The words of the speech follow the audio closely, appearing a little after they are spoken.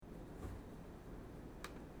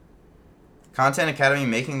Content Academy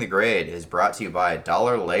Making the Grade is brought to you by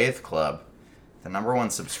Dollar Lathe Club, the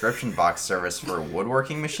 #1 subscription box service for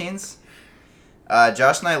woodworking machines.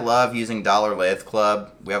 Josh and I love using Dollar Lathe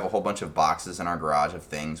Club. We have a whole bunch of boxes in our garage of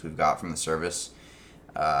things we've got from the service.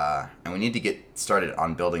 And we need to get started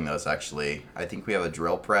on building those, actually. I think we have a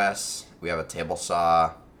drill press. We have a table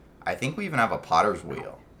saw. I think we even have a potter's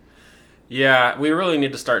wheel. Yeah, we really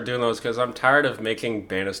need to start doing those because I'm tired of making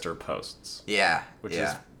banister posts. Yeah. Which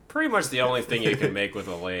is pretty much the only thing you can make with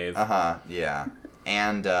a lathe. Yeah.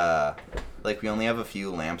 And, we only have a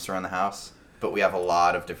few lamps around the house, but we have a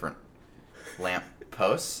lot of different lamp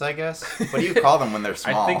posts, I guess. What do you call them when they're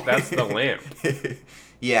small? I think that's the lamp.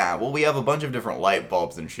 Yeah, well, we have a bunch of different light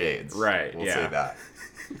bulbs and shades. Right, We'll say that.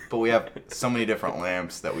 But we have so many different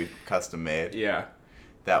lamps that we've custom made. Yeah.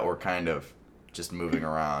 That we're kind of just moving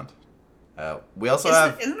around. We also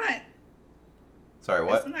have... Isn't that... Sorry,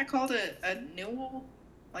 what? Isn't that called a newel?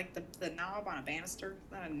 Like the knob on a banister?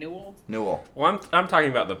 Is that a newel? Newel. Well, I'm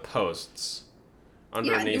talking about the posts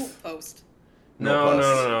underneath. Yeah, newel post.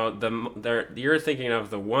 No. You're thinking of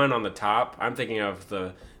the one on the top. I'm thinking of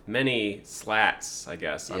the many slats, I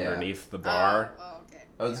guess, underneath the bar. Oh, okay.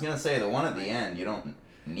 I was going to say, the one at the end, you don't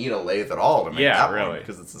need a lathe at all to make that one,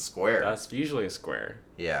 because it's a square. That's usually a square.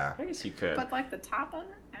 Yeah. I guess you could. But like the top of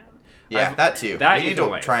it? Yeah, that too. That we need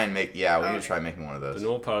to try and make. Yeah, we need to try making one of those. The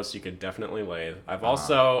newel post you could definitely lathe. I've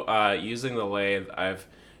also using the lathe. I've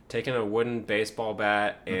taken a wooden baseball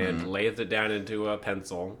bat and lathed it down into a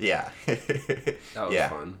pencil. Yeah, that was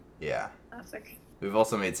fun. Yeah, classic. We've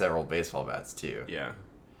also made several baseball bats too. Yeah.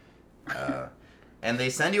 And they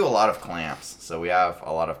send you a lot of clamps, so we have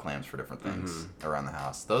a lot of clamps for different things around the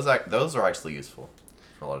house. Those are actually useful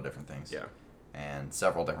for a lot of different things. Yeah, and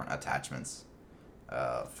several different attachments.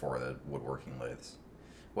 For the woodworking lathes.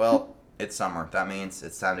 Well, it's summer. That means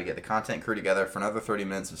it's time to get the content crew together for another 30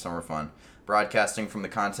 minutes of summer fun. Broadcasting from the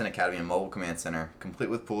Content Academy and Mobile Command Center, complete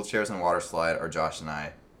with pool chairs and water slide, are Josh and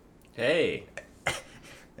I. Hey.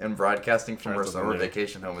 And broadcasting from our summer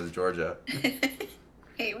vacation home is Georgia.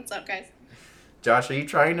 Hey, what's up, guys? Josh, are you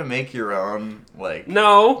trying to make your own,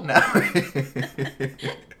 No.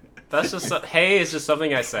 That's just... hey is just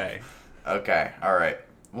something I say. Okay, alright.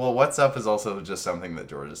 Well, what's up is also just something that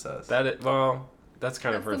Georgia says. That's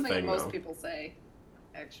kind of her thing, most people say,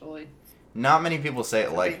 actually. Not many people say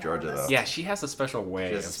it like Georgia, though. Yeah, she has a special way.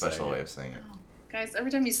 She has a special way of saying it. Oh, guys,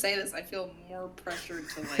 every time you say this, I feel more pressured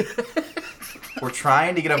to, We're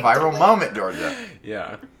trying to get a viral moment, Georgia.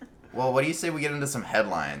 Yeah. Well, what do you say we get into some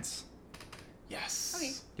headlines? Yes.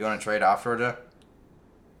 Okay. You want to trade off, Georgia?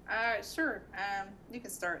 Sure. You can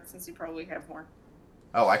start, since you probably have more.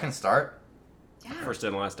 Oh, I can start? Yeah. First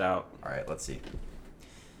in, last out. All right, let's see.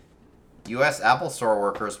 U.S. Apple Store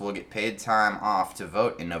workers will get paid time off to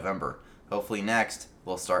vote in November. Hopefully next,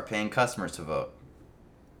 we'll start paying customers to vote.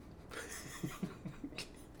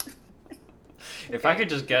 If I could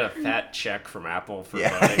just get a fat check from Apple for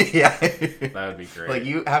voting, that would be great. Like,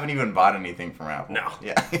 you haven't even bought anything from Apple. No.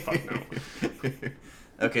 Yeah. Fuck no.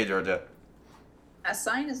 Okay, Georgia. A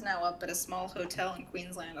sign is now up at a small hotel in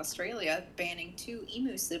Queensland, Australia, banning 2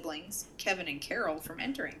 emu siblings, Kevin and Carol, from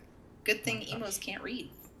entering. Good thing emus can't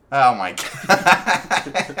read. Oh my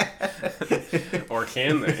god. Or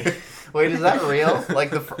can they? Wait, is that real?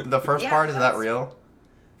 Like the first part, is that that's- real?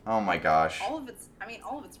 Oh my gosh. All of it's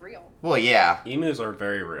real. Well, yeah. Emus are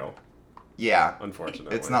very real, Yeah.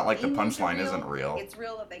 unfortunately. It's not like the Emus are punchline isn't real. It's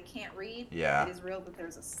real that they can't read. Yeah. It is real that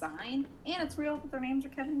there's a sign. And it's real that their names are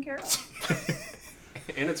Kevin and Carol.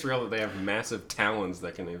 And it's real that they have massive talons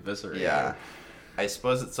that can eviscerate Yeah. you. I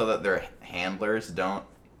suppose it's so that their handlers don't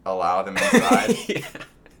allow them inside.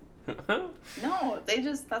 No,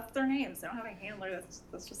 that's their names. They don't have a handler.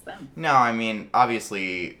 That's just them. No, I mean,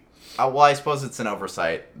 obviously, well, I suppose it's an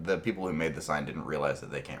oversight. The people who made the sign didn't realize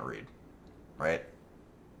that they can't read, right?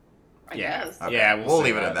 I Yeah. guess. Okay. Yeah, we'll say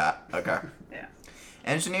leave it at that. Okay. Yeah.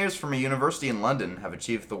 Engineers from a university in London have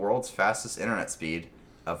achieved the world's fastest internet speed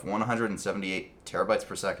of 178 terabytes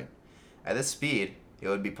per second. At this speed, it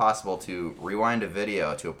would be possible to rewind a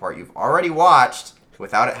video to a part you've already watched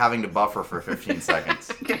without it having to buffer for 15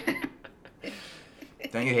 seconds.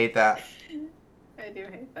 Don't you hate that? I do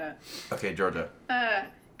hate that. Okay, Georgia.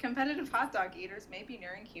 Competitive hot dog eaters may be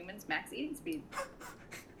nearing humans' max eating speed.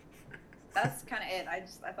 That's kind of it.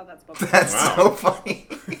 I thought that's what. That's Wow. so funny.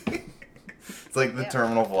 It's like the Yeah.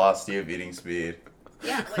 terminal velocity of eating speed.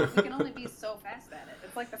 Yeah, like you can only be so fast at it.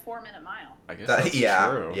 It's like the 4-minute mile. I guess That- that's yeah,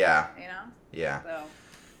 true. yeah, You know. yeah. So.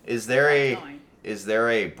 Is there that's a annoying. is there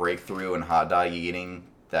a breakthrough in hot dog eating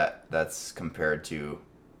that's compared to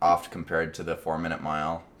the 4-minute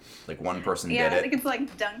mile Like one person Yeah, did I it. think it's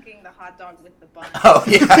like dunking the hot dog with the bun. Oh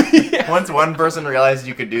yeah. Once one person realized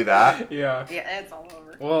you could do that. Yeah. Yeah, it's all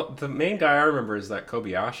over. Well, the main guy I remember is that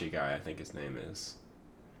Kobayashi guy, I think his name is.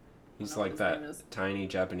 He's I don't know like what that his name is. tiny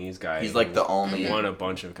Japanese guy. He's who like the only won a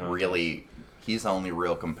bunch of contests. really. He's the only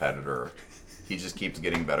real competitor. He just keeps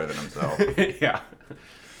getting better than himself. Yeah.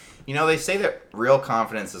 You know, they say that real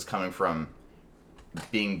confidence is coming from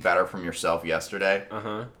being better from yourself yesterday.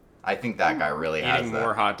 Uh-huh. I think that guy really has Eating that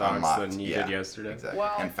more hot dogs unlocked. than you Yeah, did yesterday. Exactly.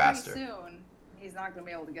 Well, and faster. pretty soon, he's not going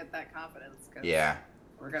to be able to get that confidence. Cause Yeah.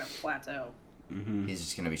 We're going to plateau. Mm-hmm. He's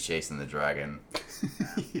just going to be chasing the dragon.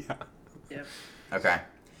 Yeah. Yep. Okay.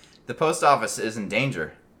 The post office is in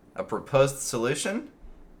danger. A proposed solution?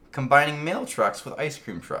 Combining mail trucks with ice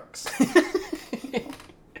cream trucks.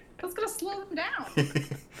 That's going to slow them down.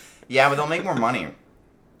 Yeah, but they'll make more money.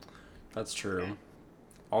 That's true.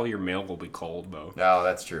 All your mail will be cold, though. Oh,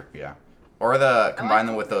 that's true. Yeah. Or combine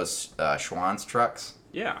them with those Schwann's trucks.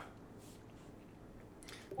 Yeah.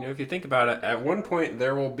 You know, if you think about it, at one point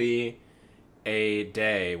there will be a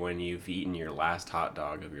day when you've eaten your last hot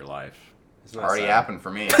dog of your life. Isn't that Already sad? happened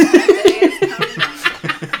for me.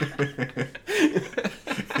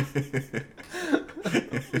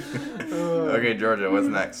 Okay, Georgia, what's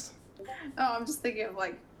next? Oh, I'm just thinking of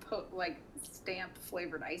like stamp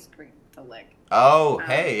flavored ice cream to lick. Oh,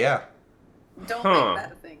 hey, yeah. Don't Huh. make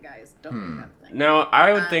that a thing, guys. Don't make that a thing. Now,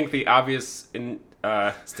 I would think the obvious...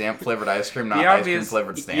 Stamp flavored ice cream, not the ice obvious cream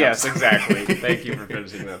flavored stamps. Yes, exactly. Thank you for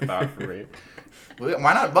finishing that thought for me.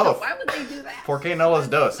 Why not both? Why would they do that? Por qué no los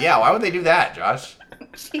dos? Yeah, why would they do that, Josh?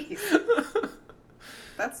 Jeez.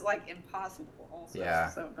 That's like impossible also. Yeah.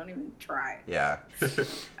 So don't even try. Yeah.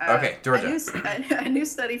 Okay, Georgia. A new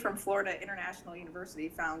study from Florida International University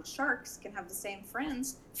found sharks can have the same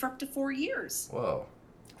friends for up to 4 years. Whoa.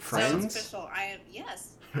 So Friends? it's official. I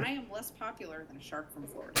am less popular than a shark from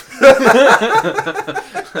Florida.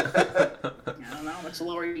 I don't know how much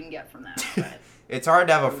lower you can get from that. But It's hard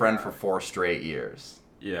to have a friend for 4 straight years.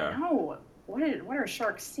 Yeah. no, what are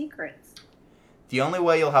sharks' secrets? The only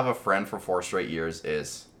way you'll have a friend for 4 straight years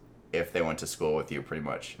is if they went to school with you, pretty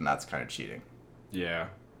much. And that's kind of cheating. Yeah.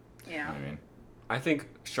 You know Yeah. what I mean? I think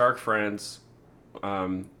shark friends,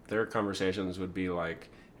 their conversations would be like,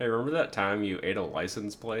 hey, remember that time you ate a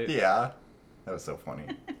license plate? Yeah. That was so funny.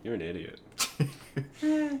 You're an idiot.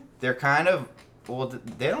 They're kind of... Well,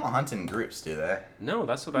 they don't hunt in groups, do they? No,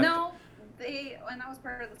 that's what I... No, and that was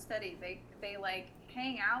part of the study. They like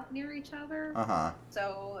hang out near each other. Uh-huh.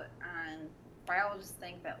 So biologists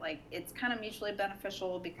think that like it's kind of mutually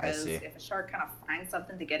beneficial because see. if a shark kind of finds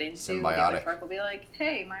something to get into, the Symbiotic. other shark will be like,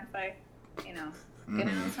 "Hey, mind if I, get in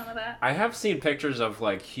on some of that?" I have seen pictures of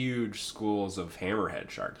like huge schools of hammerhead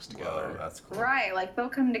sharks together. Whoa, that's cool. Right, like they'll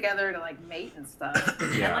come together to like mate and stuff.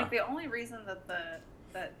 Yeah. And like the only reason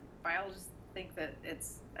that biologists think that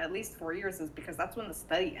it's at least 4 years is because that's when the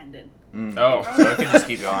study ended. Oh. So it can just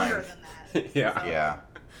keep going. Longer than that. Yeah. So- Yeah.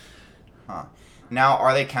 Huh. Now,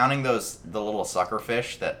 are they counting the little sucker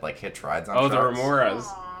fish that like hitch rides on Oh, the sharks? Aw. remoras.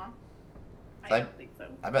 I Like- don't think so.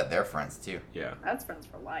 I bet they're friends too. Yeah. That's friends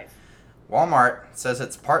for life. Walmart says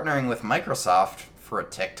it's partnering with Microsoft for a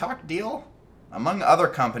TikTok deal. Among other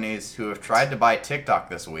companies who have tried to buy TikTok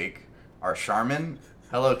this week are Charmin,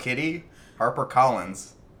 Hello Kitty,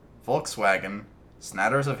 HarperCollins, Volkswagen,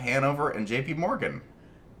 Snatters of Hanover, and JP Morgan.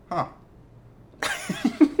 Huh.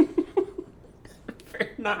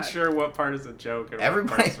 Not sure what part is a joke and what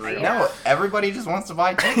Everybody, part is real. no, everybody just wants to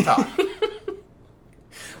buy TikTok.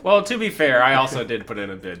 Well, to be fair, I also did put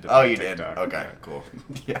in a bid to Oh, buy you TikTok. did? Okay, cool.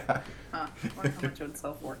 Yeah. Huh. Wonder how much it would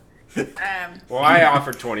sell for. Well, I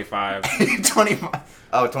offered 25.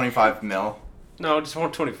 25 mil. No, just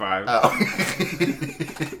want 25. Oh.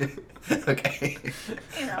 Okay.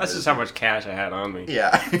 That's just how much cash I had on me.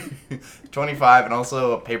 Yeah. 25 and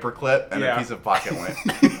also a paper clip and Yeah. a piece of pocket lint.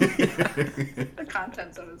 The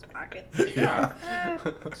contents of his pocket. Yeah.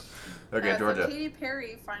 Okay, So Georgia. Katy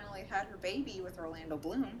Perry finally had her baby with Orlando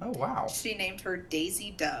Bloom. Oh, wow. She named her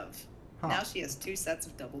Daisy Dove. Huh. Now she has 2 sets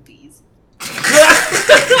of double D's.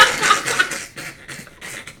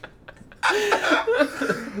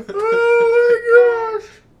 Oh my gosh.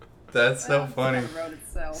 That's so funny. That wrote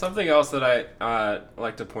itself. Something else that I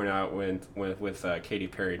like to point out with Katy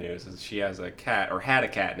Perry news is she has a cat, or had a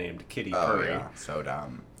cat named Kitty Oh, Purry. yeah. So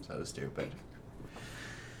dumb. So stupid.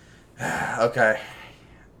 Okay.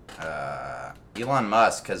 Elon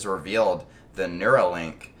Musk has revealed the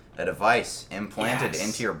Neuralink, a device implanted Yes.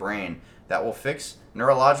 into your brain that will fix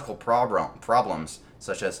neurological problems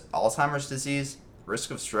such as Alzheimer's disease, risk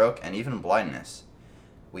of stroke, and even blindness.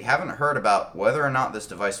 We haven't heard about whether or not this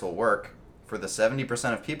device will work for the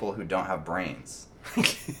 70% of people who don't have brains.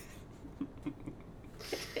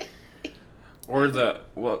 Or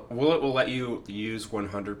will it let you use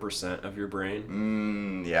 100% of your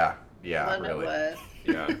brain? Yeah, Limit really. what?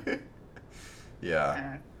 Yeah.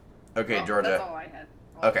 Yeah. Okay, Well, Georgia. That's all I had.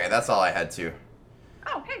 Okay, that's all I had too.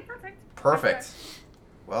 Oh, hey, perfect. Perfect.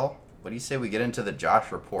 Well, what do you say we get into the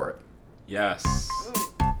Josh report? Yes. Ooh.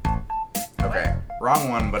 Okay, wrong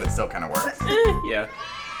one, but it still kind of works. Yeah.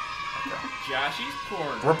 Okay. Joshy's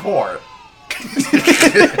porn. Report.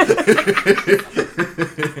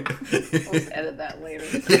 We'll edit that later.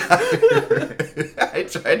 Yeah. I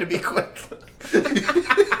tried to be quick.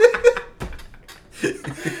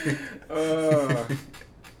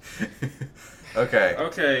 Okay.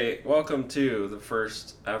 Okay, welcome to the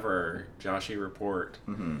first ever Joshy report.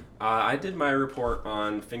 I did my report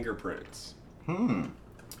on fingerprints.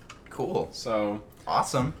 Cool. So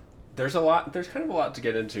Awesome. there's kind of a lot to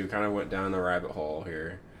get into. Kind of went down the rabbit hole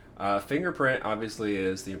here. Fingerprint obviously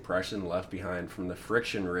is the impression left behind from the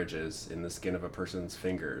friction ridges in the skin of a person's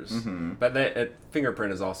fingers. But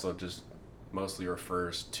fingerprint is also just mostly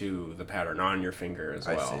refers to the pattern on your finger as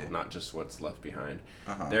I well, see. not just what's left behind.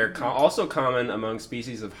 They're also common among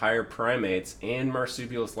species of higher primates and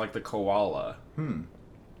marsupials like the koala. And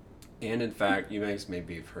in fact, you guys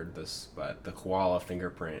maybe have heard this, but the koala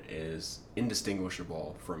fingerprint is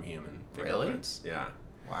indistinguishable from human Really? fingerprints. Yeah.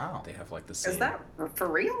 Wow. They have like the same. Is that for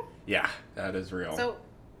real? Yeah, that is real.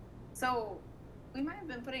 So we might have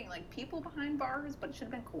been putting like people behind bars, but it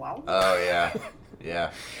should have been koalas. Oh, yeah.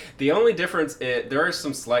 Yeah. The only difference there are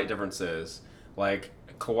some slight differences. Like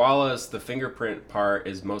koalas, the fingerprint part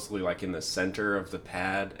is mostly like in the center of the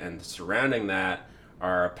pad, and surrounding that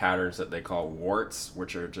are patterns that they call warts,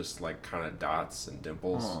 which are just like kind of dots and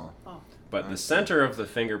dimples. Oh. But the center of the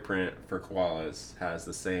fingerprint for koalas has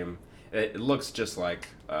the same. It looks just like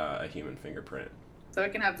a human fingerprint. So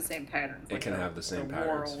it can have the same patterns. It can have the same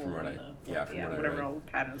patterns from what I whatever read. all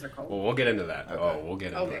the patterns are called. Well, we'll get into that. Okay. Oh, we'll get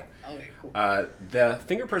into Okay. that. Okay. Cool. The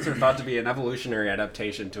fingerprints are thought to be an evolutionary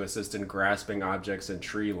adaptation to assist in grasping objects and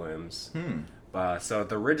tree limbs. So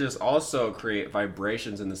the ridges also create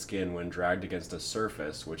vibrations in the skin when dragged against a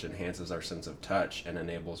surface, which enhances our sense of touch and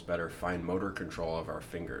enables better fine motor control of our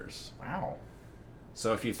fingers. Wow.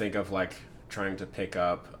 So if you think of like trying to pick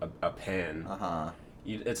up a pen,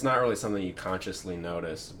 it's not really something you consciously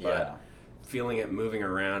notice, but Yeah. feeling it moving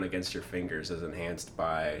around against your fingers is enhanced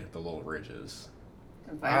by the little ridges.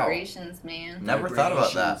 Vibrations, man. Never thought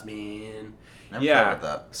about that. Vibrations, man. Never Yeah. thought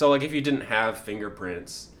about So like if you didn't have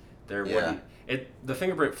fingerprints, there Yeah. wouldn't the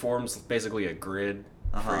fingerprint forms basically a grid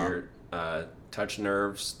for your touch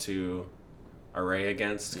nerves to array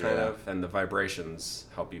against kind Yeah. of, and the vibrations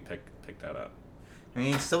help you pick that up. that. I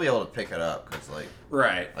mean, you'd still be able to pick it up, because, like,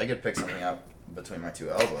 Right. I could pick something up between my two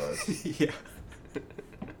elbows. Yeah.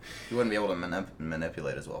 You wouldn't be able to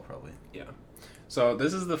manipulate as well, probably. Yeah. So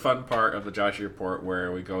this is the fun part of the Joshi report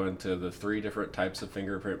where we go into the 3 different types of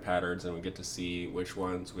fingerprint patterns and we get to see which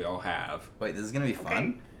ones we all have. Wait, this is going to be fun?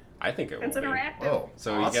 Okay. I think it will It's be. interactive. Whoa.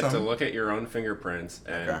 So awesome. you get to look at your own fingerprints,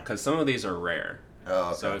 and Okay. because some of these are rare. Oh,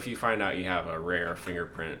 okay. So if you find out you have a rare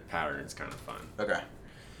fingerprint pattern, it's kind of fun. Okay.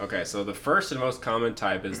 Okay, so the first and most common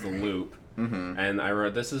type is the loop. And I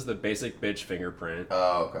wrote, this is the basic bitch fingerprint.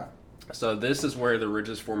 Oh, okay. So this is where the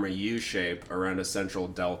ridges form a U shape around a central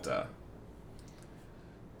delta.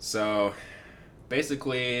 So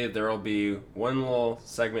basically there will be one little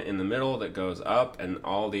segment in the middle that goes up, and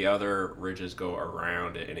all the other ridges go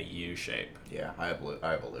around it in a U shape. Yeah, I have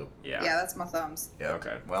a loop. Yeah. Yeah, that's my thumbs. Yeah.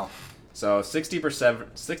 Okay. Well, So 60 to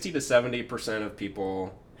 70% of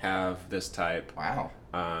people have this type. wow.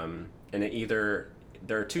 And there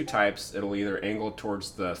are 2 types. It'll either angle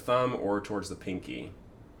towards the thumb or towards the pinky.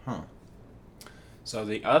 Huh. So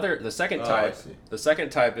the second Oh, I type, see. the second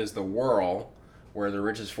type is the whirl, where the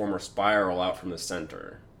ridges form a spiral out from the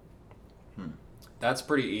center. That's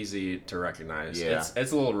pretty easy to recognize. Yeah.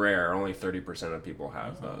 It's a little rare. Only 30% of people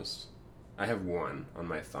have those. I have one on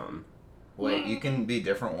my thumb. Wait, you can be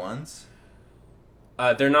different ones?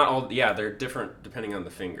 They're not all. Yeah, they're different depending on the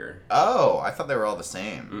finger. Oh, I thought they were all the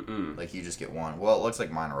same. Mm-mm. Like, you just get one. Well, it looks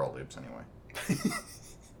like mine are all loops anyway.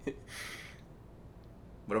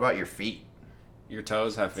 What about your feet? Your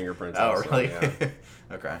toes have fingerprints. Oh, also, really? Yeah.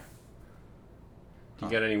 Okay. Do you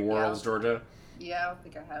get any whirls, Yeah. Georgia? Yeah, I don't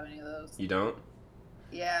think I have any of those. You don't?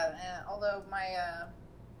 Yeah, although my,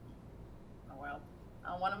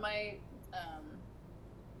 on one of my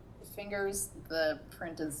fingers, the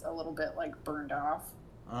print is a little bit like burned off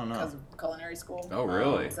Oh, no. because of culinary school. Oh,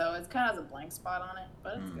 really? So it kind of has a blank spot on it,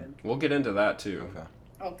 but it's good. We'll get into that too. Okay.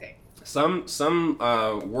 Okay. Some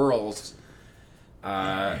whirls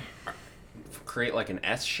create like an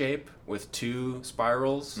S shape with 2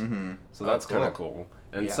 spirals. Mm-hmm. So that's cool. kind of cool.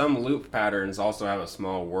 And Yeah. some loop patterns also have a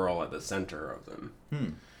small whorl at the center of them.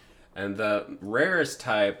 And the rarest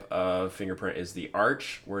type of fingerprint is the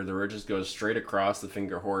arch, where the ridges go straight across the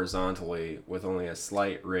finger horizontally with only a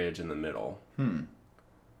slight ridge in the middle. I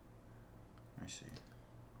see.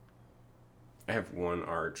 I have 1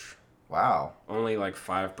 arch. Wow. Only like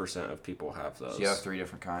 5% of people have those. So you have 3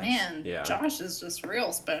 different kinds. Man, Yeah. Josh is just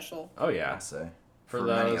real special. Oh yeah, I'd say. for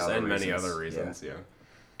many those other and many reasons. other reasons. Yeah.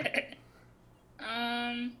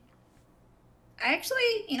 I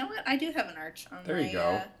actually, you know what? I do have an arch on There my you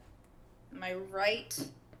go. my right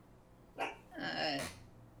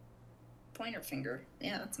pointer finger.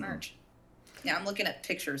 Yeah, that's an arch. Yeah, I'm looking at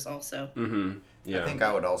pictures also. Mm-hmm. Yeah. I think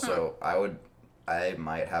I would also. I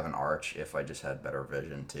might have an arch if I just had better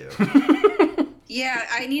vision too. Yeah,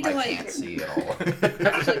 I need to I like can't see at all.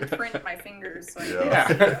 actually print my fingers. So I can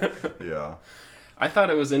Yeah. Yeah. I thought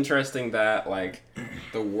it was interesting that like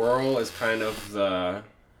the whorl is kind of the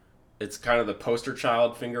poster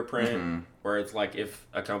child fingerprint, where it's like if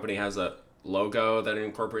a company has a logo that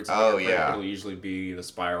incorporates a Oh, fingerprint, yeah. it'll usually be the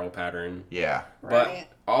spiral pattern. Yeah. Right.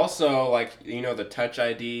 But also, like, you know, the Touch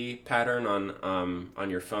ID pattern on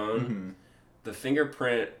your phone, the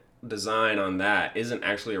fingerprint design on that isn't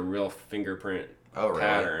actually a real fingerprint Oh, really?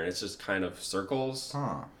 pattern. It's just kind of circles,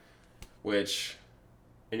 Huh. which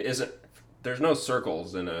it isn't. There's no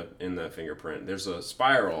circles in the fingerprint. There's a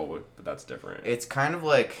spiral, but that's different. It's kind of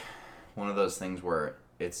like one of those things where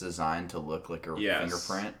it's designed to look like a Yes.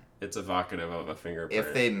 fingerprint. It's evocative of a fingerprint.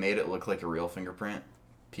 If they made it look like a real fingerprint,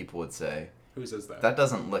 people would say, Who says that? that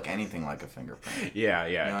doesn't look anything like a fingerprint. Yeah,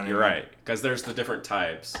 You know what I you're mean? right. Because there's the different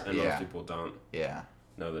types, and Yeah. most people don't Yeah.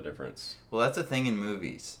 know the difference. Well, that's a thing in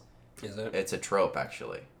movies. Is it? It's a trope,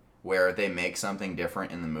 actually, where they make something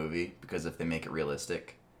different in the movie because if they make it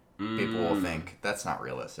realistic, people will think that's not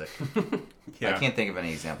realistic. Yeah. I can't think of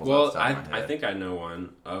any examples Well, off the top of my I head. think I know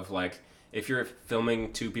one of like if you're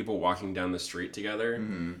filming 2 people walking down the street together.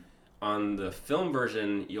 Mm-hmm. On the film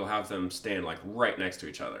version, you'll have them stand like right next to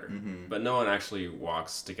each other, but no one actually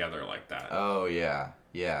walks together like that. Oh, yeah.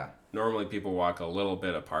 Yeah. Normally, people walk a little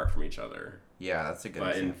bit apart from each other, Yeah, that's a good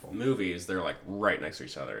but example. in movies, they're like right next to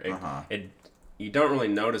each other. Uh-huh. You don't really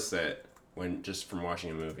notice it when just from watching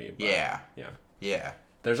a movie. But, Yeah. yeah. Yeah.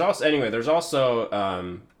 There's also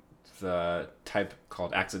the type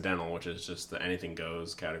called accidental, which is just the anything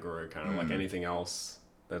goes category, kind of like anything else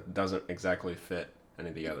that doesn't exactly fit any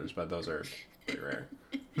of the others, but those are pretty rare.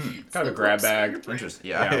 Kind of a grab bag. Interesting.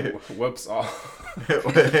 Yeah. Yeah. Whoops. All.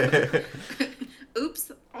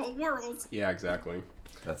 Oops, all worlds. Yeah, exactly.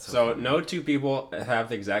 That's So no 2 people have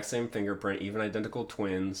the exact same fingerprint, even identical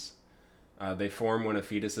twins. They form when a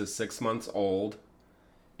fetus is 6 months old,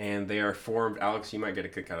 and they are formed. Alex, you might get a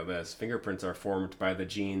kick out of this. Fingerprints are formed by the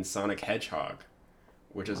gene Sonic Hedgehog,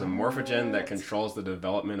 which is a morphogen that controls the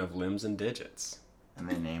development of limbs and digits. And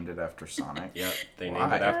they named it after Sonic. Yep, they Why?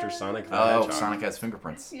 named it after Sonic the Oh, Hedgehog. Sonic has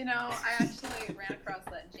fingerprints. You know, I actually ran across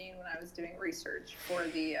that gene when I was doing research for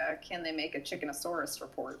the Can They Make a Chickenosaurus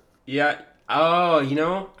report. Yeah. Oh, you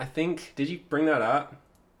know, I think did you bring that up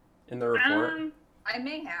in the report? I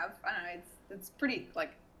may have. I don't know. It's pretty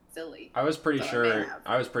like silly. I was pretty So I may sure. have.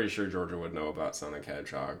 I was pretty sure Georgia would know about Sonic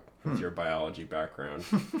Hedgehog with your biology background.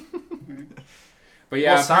 But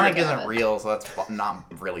yeah, Well, Sonic about isn't it. real, so that's not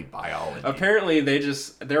really biology. apparently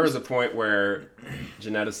there was a point where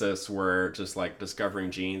geneticists were just like discovering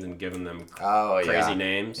genes and giving them Oh, crazy yeah.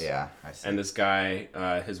 names. Yeah, I see. And this guy,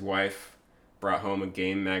 his wife, brought home a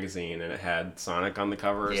game magazine and it had Sonic on the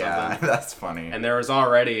cover or yeah, something. that's funny. And there was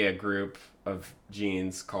already a group of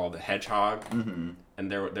genes called hedgehog, and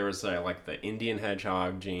there was like the Indian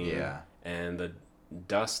hedgehog gene, Yeah. and the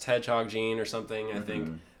dust hedgehog gene or something, I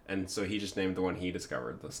think. And so he just named the one he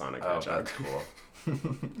discovered the Sonic Oh, Hedgehog. that's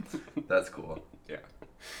cool. That's cool. Yeah.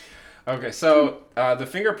 Okay, so the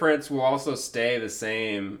fingerprints will also stay the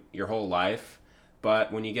same your whole life,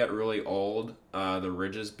 but when you get really old, the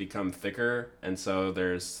ridges become thicker, and so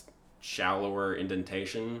there's shallower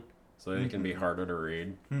indentation, so they can be harder to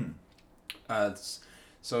read.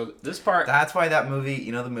 So this part, That's why that movie,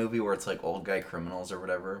 you know the movie where it's like old guy criminals or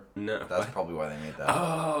whatever? no, That's what? probably why they made that.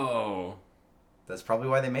 Oh, That's probably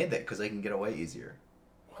why they made that, because they can get away easier.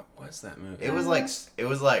 what was that movie? It was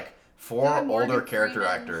like four Yeah, Morgan older character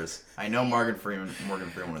Freeman. actors. I know Morgan Freeman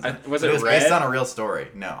was in it. Was But it it was based Red? on a real story.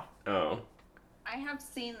 No. Oh, I have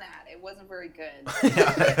seen that. It wasn't very good.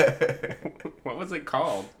 what was it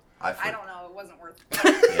called? I don't know. It wasn't worth.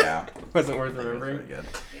 Yeah. Wasn't worth I think it was remembering. pretty good.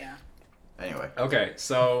 Yeah. Anyway. Okay,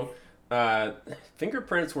 so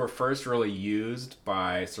fingerprints were first really used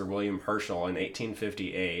by Sir William Herschel in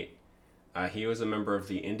 1858 he was a member of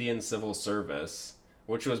the Indian Civil Service,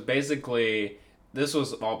 which was basically, this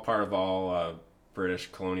was all part of all British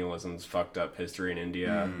colonialism's fucked up history in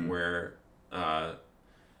India, where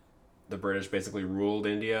the British basically ruled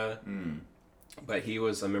India. But he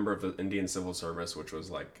was a member of the Indian Civil Service, which was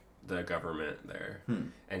like the government there.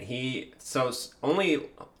 And only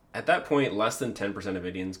at that point, less than 10% of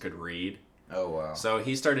Indians could read. Oh, wow. So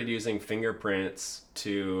he started using fingerprints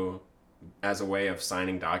as a way of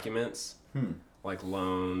signing documents, like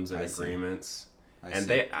loans and agreements.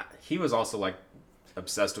 He was also like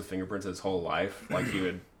obsessed with fingerprints his whole life. Like he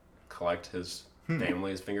would collect his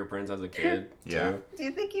family's fingerprints as a kid. Yeah. Too. Do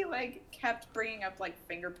you think he like kept bringing up like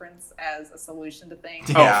fingerprints as a solution to things?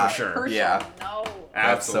 Yeah. Oh, for sure. Herschel, Yeah. No.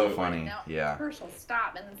 That's so Absolutely. funny. No, Yeah. Herschel,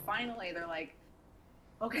 stop. And then finally they're like,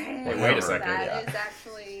 okay. Wait a second. That is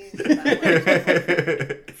actually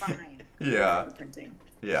fine. Yeah. Printing.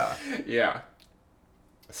 Yeah. Yeah.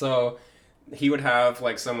 So he would have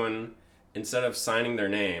like someone, instead of signing their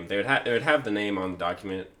name, they would have the name on the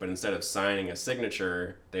document, but instead of signing a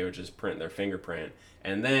signature, they would just print their fingerprint.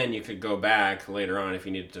 And then you could go back later on if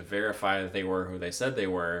you needed to verify that they were who they said they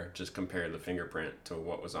were, just compare the fingerprint to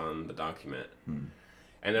what was on the document.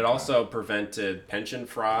 And it also prevented pension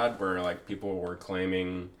fraud, where like people were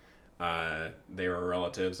claiming they were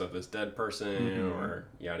relatives of this dead person or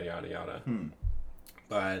yada yada yada.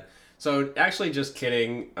 But so actually, just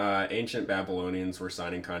kidding. Ancient Babylonians were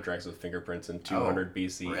signing contracts with fingerprints in 200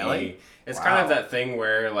 BCE. Really? It's Wow. kind of that thing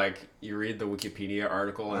where like you read the Wikipedia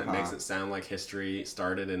article and it makes it sound like history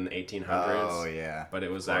started in the 1800s. Oh, yeah. But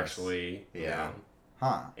it was Of course. actually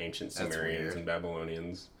Huh. ancient That's Sumerians weird. and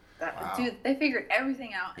Babylonians. Wow. Dude, they figured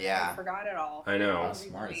everything out and Yeah. they forgot it all. I know. I'll be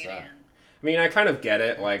Smart running as it that. in. I mean, I kind of get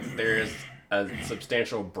it. Like, there's a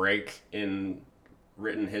substantial break in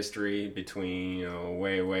written history between,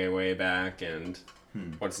 way, way, way back and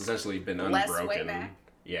what's essentially been Less unbroken. way back?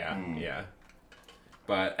 Yeah, yeah.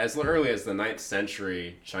 But as early as the 9th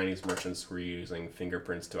century, Chinese merchants were using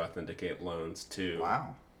fingerprints to authenticate loans, too.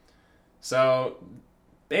 Wow. So,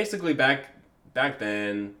 basically, back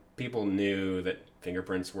then, people knew that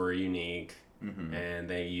fingerprints were unique, and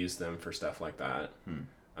they used them for stuff like that.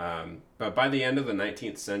 But by the end of the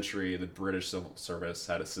 19th century, the British Civil Service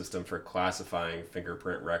had a system for classifying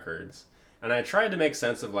fingerprint records. And I tried to make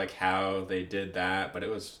sense of like how they did that, but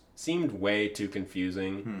it seemed way too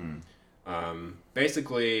confusing.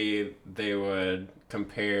 Basically, they would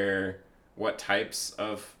compare what types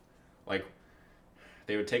of, like,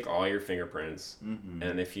 they would take all your fingerprints,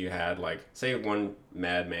 and if you had, like, say one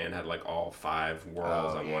madman had, like, all 5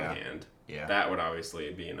 whorls on one hand, that would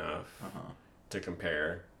obviously be enough to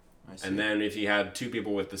compare. I see. And then if you had 2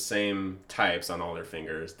 people with the same types on all their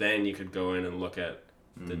fingers, then you could go in and look at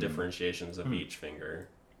the differentiations of each finger.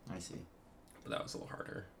 I see. But that was a little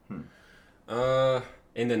harder.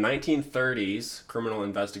 In the 1930s, criminal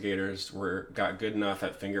investigators got good enough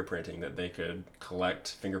at fingerprinting that they could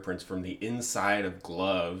collect fingerprints from the inside of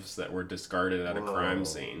gloves that were discarded at a crime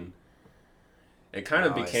scene. It kind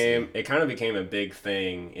of became a big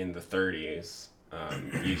thing in the 30s,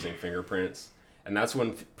 using fingerprints, and that's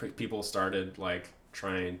when people started like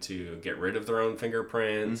trying to get rid of their own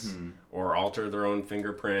fingerprints or alter their own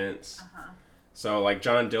fingerprints. So, like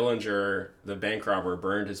John Dillinger, the bank robber,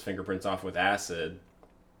 burned his fingerprints off with acid.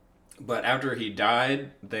 But after he died,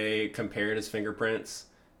 they compared his fingerprints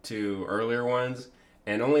to earlier ones,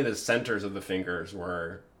 and only the centers of the fingers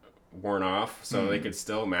were worn off, so they could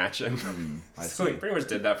still match him. So he pretty much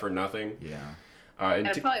did that for nothing. Yeah. And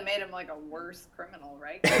it probably made him like a worse criminal,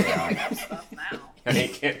 right? 'Cause he can't pick up stuff now. And he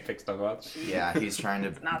can't pick stuff up. Yeah, he's trying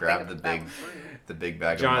to Not grab thinking the that big, one through. the big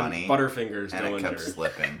bag John of money, Butterfingers and it kept Dillinger.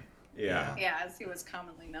 slipping. Yeah. Yeah, as he was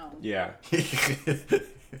commonly known. Yeah.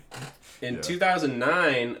 In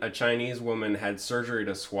 2009, a Chinese woman had surgery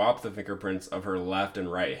to swap the fingerprints of her left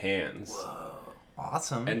and right hands. Whoa,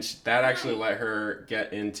 awesome. And that actually let her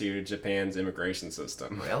get into Japan's immigration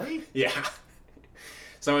system. Really? Yeah.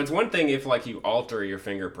 So it's one thing if like you alter your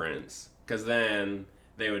fingerprints, because then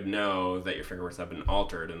they would know that your fingerprints have been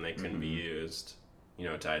altered and they couldn't be used,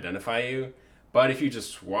 to identify you. But if you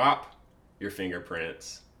just swap your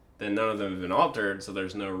fingerprints, then none of them have been altered, so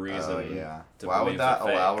there's no reason. Oh yeah. to Why believe would that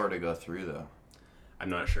they're allow fake. her to go through though?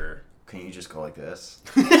 I'm not sure. Can you just go like this?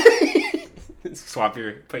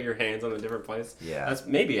 Put your hands on a different place. Yeah. That's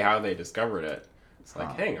maybe how they discovered it. It's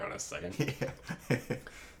like, hang on a second. Yeah.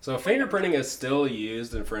 So fingerprinting is still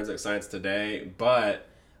used in forensic science today, but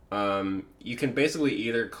you can basically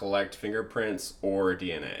either collect fingerprints or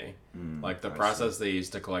DNA. Like the process they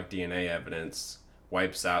use to collect DNA evidence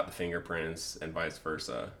wipes out the fingerprints and vice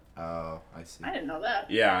versa. Oh, I see. I didn't know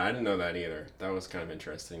that. Yeah, I didn't know that either. That was kind of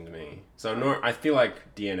interesting to me. So I feel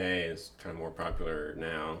like DNA is kind of more popular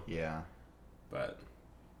now, Yeah. but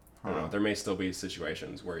I don't know. There may still be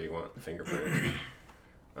situations where you want the fingerprint.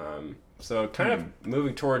 So kind of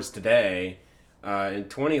moving towards today, in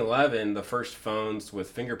 2011, the first phones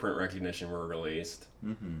with fingerprint recognition were released.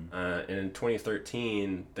 Mm-hmm. And in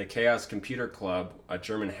 2013, the Chaos Computer Club, a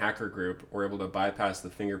German hacker group, were able to bypass the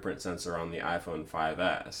fingerprint sensor on the iPhone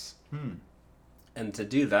 5S. And to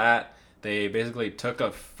do that, they basically took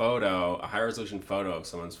a high-resolution photo of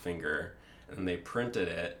someone's finger, and they printed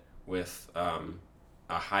it with a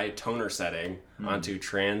high toner setting onto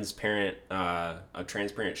a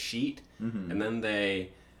transparent sheet, and then they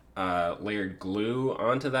layered glue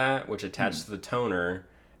onto that, which attached to the toner,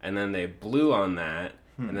 and then they blew on that,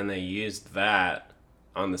 and then they used that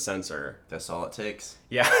on the sensor. That's all it takes.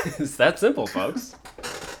 Yeah, it's that simple, folks.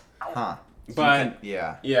 Huh. But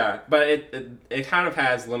yeah. But it kind of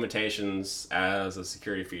has limitations as a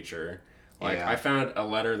security feature. Like Yeah. I found a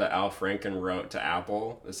letter that Al Franken wrote to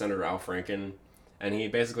Apple, the Senator Al Franken, and he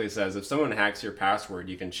basically says if someone hacks your password,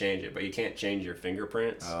 you can change it, but you can't change your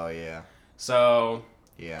fingerprints. Oh, yeah. So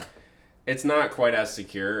Yeah. it's not quite as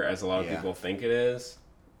secure as a lot of Yeah. people think it is.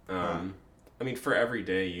 I mean, for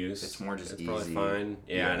everyday use, It's more just it's probably easy. fine.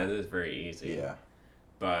 Yeah, Yeah. and it is very easy. Yeah.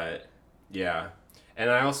 But yeah, and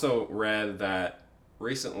I also read that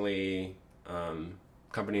recently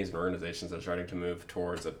companies and organizations are starting to move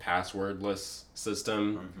towards a passwordless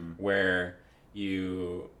system where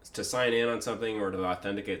to sign in on something or to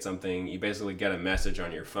authenticate something, you basically get a message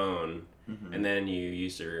on your phone, and then you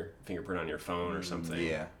use your fingerprint on your phone or something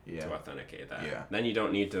Yeah. to authenticate that. Yeah. Then you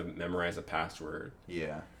don't need to memorize a password.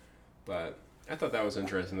 Yeah. But I thought that was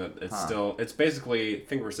interesting that it's basically,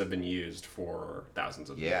 fingerprints have been used for thousands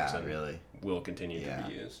of years Yeah, and really. will continue Yeah. to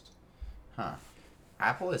be used. Huh.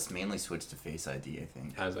 Apple has mainly switched to Face ID, I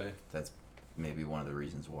think. Has a That's maybe one of the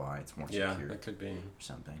reasons why it's more yeah, secure that could be. or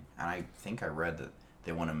something. And I think I read that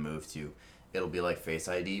they want to move to, it'll be like Face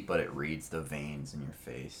ID, but it reads the veins in your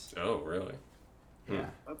face. Oh, really? Yeah.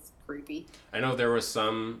 That's creepy. I know there was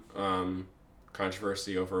some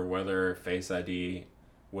controversy over whether Face ID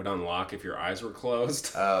would unlock if your eyes were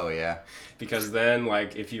closed. Oh, yeah. Because then,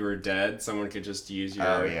 like, if you were dead, someone could just use your...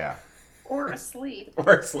 Oh, yeah. Or asleep.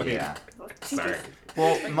 Or asleep. Yeah. Sorry.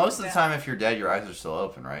 Well, most of the time, if you're dead, your eyes are still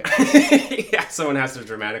open, right? Yeah, someone has to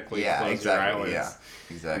dramatically Yeah, close exactly. your eyelids.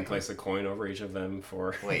 Yeah, exactly. And place a coin over each of them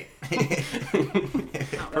for... Wait.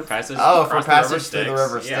 for passage Oh, for across passage through the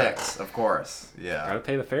Styx. river Yeah. Styx, of course. Yeah. Gotta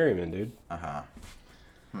pay the ferryman, dude. Uh-huh.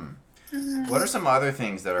 What are some other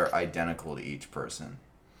things that are identical to each person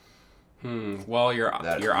Well, your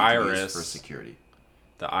that you can use iris, for security?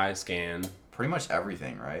 the eye scan, Pretty much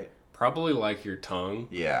everything, right? probably like your tongue.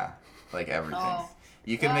 Yeah, like everything. Oh.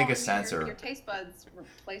 You can Well, make I a mean, sensor. Your taste buds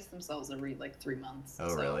replace themselves every like 3 months.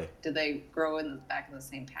 Oh, really? Did they grow back in the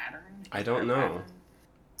same pattern? I don't know.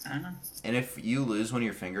 I don't know. And if you lose one of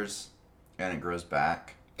your fingers and it grows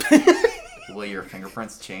back, will your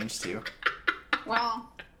fingerprints change too? Well,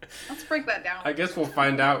 let's break that down. I guess we'll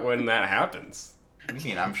find out when that happens. I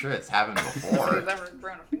mean, I'm sure it's happened Nobody's before. ever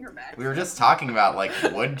grown a finger back. We were just talking about like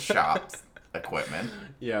wood shop equipment.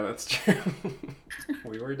 Yeah, that's true.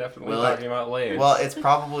 We were definitely Will it- talking about lathes. Well, it's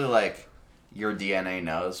probably like your DNA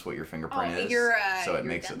knows what your fingerprint Oh, is, your so it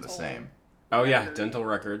makes it the dental- same. oh yeah, record. dental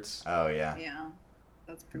records. Oh yeah. Yeah,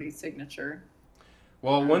 that's pretty signature.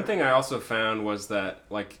 Well, one thing I also found was that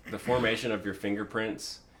like the formation of your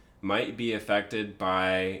fingerprints might be affected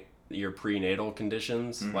by your prenatal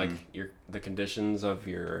conditions, Mhm. like the conditions of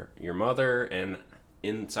your mother and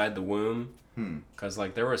inside the womb. Because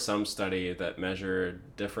like there was some study that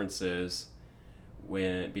measured differences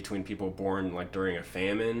between people born like during a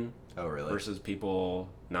famine Oh really? versus people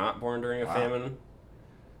not born during a Wow. famine.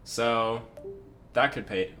 So that could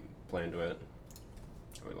play into it.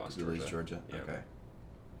 Oh, we lost Did we lose Georgia. Georgia?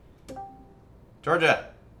 Yeah. Okay. Georgia.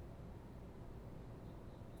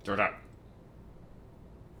 Georgia.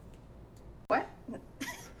 What?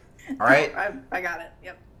 All right. I got it.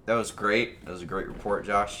 Yep. That was great. That was a great report,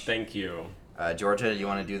 Josh. Thank you. Georgia, you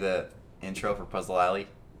want to do the intro for Puzzle Alley?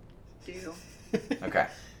 Do. Okay.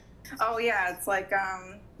 Oh yeah, it's like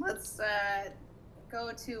let's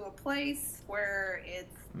go to a place where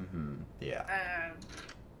it's Yeah.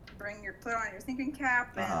 put on your thinking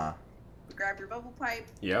cap and Uh-huh. grab your bubble pipe.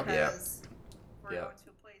 Yep. Because we're Yep. going to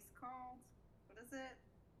a place called, what is it?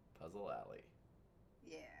 Puzzle Alley.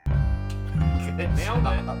 Yeah. Good Nailed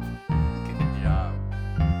it. job. Good job.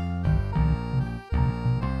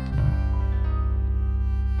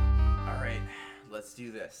 All right. Let's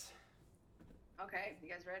do this. Okay, you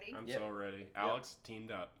guys ready? I'm Yep. so ready. Alex teamed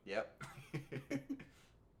up. Yep.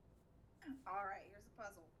 All right, here's a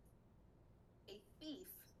puzzle. A thief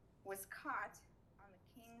was caught on the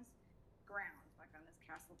king's grounds, like on this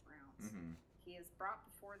castle grounds. Mm-hmm. He is brought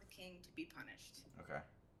before the king to be punished. Okay.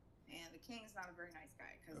 And the king's not a very nice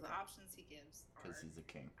guy because the Okay. options he gives are, Because he's a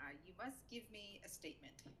king. you must give me a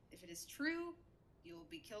statement. If it is true, you will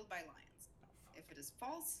be killed by lions. Oh, fuck. If it is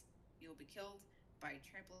false, you will be killed by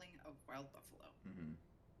trampling of wild buffalo. Mm-hmm.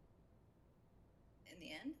 In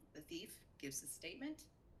the end, the thief gives his statement,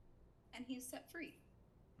 and he is set free.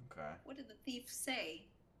 Okay. What did the thief say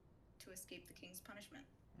to escape the king's punishment?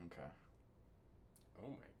 Okay. Oh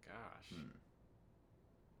my gosh. Hmm.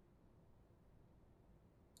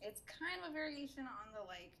 It's kind of a variation on the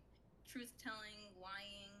like truth-telling,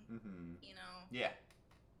 lying, Mm-hmm. you know. Yeah.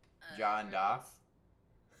 John Doe.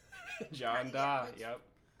 John Yeah, Da. which- Yep.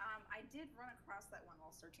 I did run across that one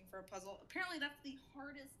while searching for a puzzle. Apparently, that's the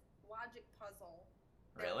hardest logic puzzle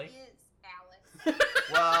Really? there is, Alex.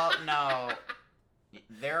 Well, no.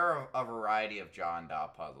 There are a variety of John Doe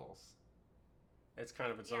puzzles. It's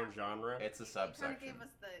kind of its Yeah. own genre. It's a He kind of subsection. gave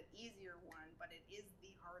us the easier one, but it is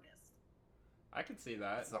the hardest. I can see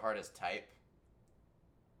that. It's the hardest type.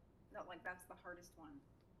 No, like that's the hardest one.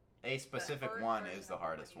 A The specific hard one version is the of what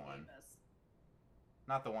hardest you one. gave us.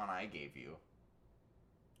 Not the one I gave you.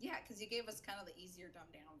 Yeah, because you gave us kind of the easier,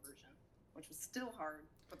 dumbed down version, which was still hard,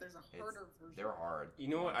 but there's a harder version. They're hard. You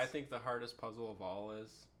know what I ones. think the hardest puzzle of all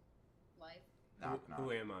is? Life. Knock, knock.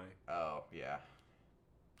 Who am I? Oh, yeah.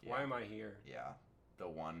 Why am I here? Yeah. The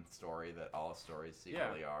one story that all stories Yeah.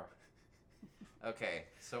 secretly are. Okay,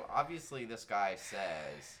 so obviously this guy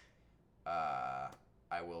says,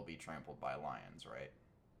 I will be trampled by lions, right?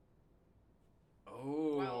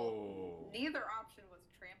 Oh. Well, neither option was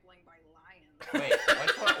trampling by lions.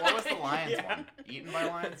 Wait, what was the lions Yeah. one? Eaten by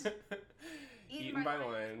lions? Eaten by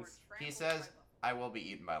or lions. trampled He by says, buffalo. I will be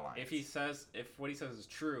eaten by lions. If what he says is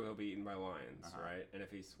true, he'll be eaten by lions, Uh-huh. right? And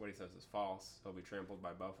if what he says is false, he'll be trampled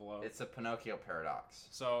by buffalo. It's a Pinocchio paradox.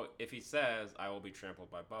 So if he says I will be trampled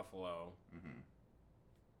by buffalo, Mm-hmm.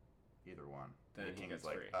 Either one. Then the he king's gets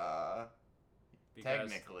like, free. because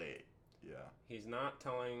technically, yeah. he's not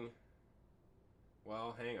telling.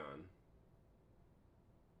 Well, hang on.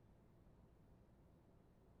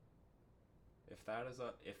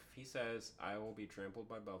 If he says I will be trampled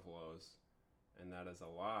by buffaloes, and that is a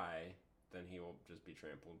lie, then he will just be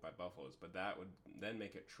trampled by buffaloes. But that would then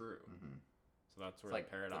make it true. Mm-hmm. So that's It's where like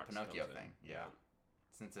the paradox the Pinocchio comes thing. in. Yeah.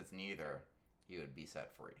 Since it's neither, he would be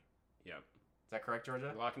set free. Yep. Is that correct,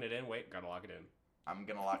 Georgia? Locking it in. Wait, gotta lock it in. I'm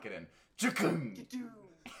gonna lock it in. Chukung!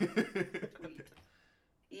 Tweet.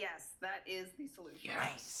 Yes, that is the solution.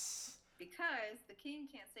 Nice. Because the king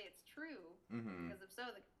can't say it's true, Mm-hmm. because if so,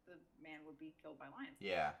 the man would be killed by lions.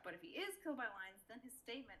 Yeah. But if he is killed by lions, then his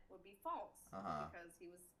statement would be false, Uh-huh. because he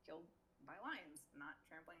was killed by lions, not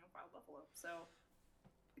trampling a wild buffalo. So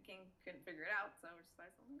the king couldn't figure it out, so just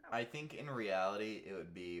decided to let him go. I think in reality it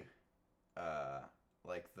would be,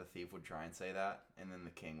 like the thief would try and say that, and then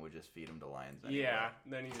the king would just feed him to lions anyway. Yeah.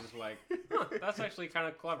 Then he's just like, huh, that's actually kind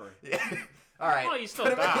of clever. Yeah. All right. Well, you still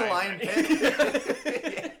Put him in die, the lion right?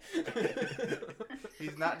 pit.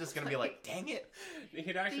 He's not just gonna be like, dang it.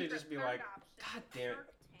 He'd actually Secret just be third like, option, God damn it. Shark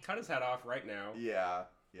Tank. Cut his head off right now. Yeah.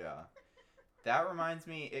 Yeah. That reminds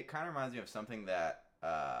me. It kind of reminds me of something that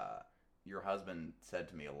your husband said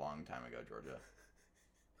to me a long time ago, Georgia.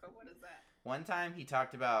 But what is that? One time he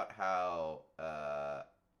talked about how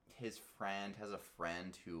his friend has a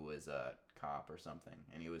friend who was a cop or something,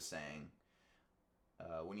 and he was saying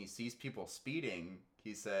when he sees people speeding,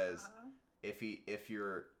 he says if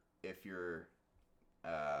you're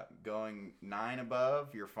going 9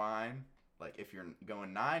 above, you're fine. Like if you're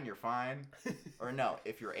going 9, you're fine. Or no,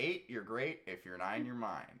 if you're 8, you're great. If you're 9, you're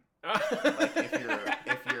mine. Like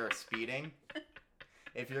if you're speeding,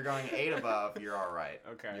 if you're going 8 above, you're all right.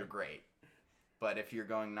 Okay. You're great. But if you're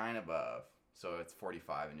going 9 above, so it's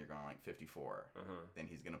 45 and you're going like 54, Uh-huh. then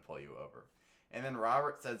he's going to pull you over. And then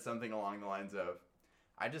Robert said something along the lines of,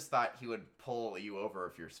 I just thought he would pull you over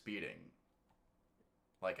if you're speeding.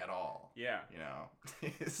 Like at all. Yeah. You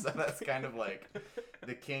know? So that's kind of like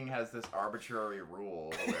the king has this arbitrary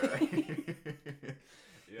rule where if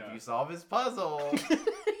Yeah. you solve his puzzle,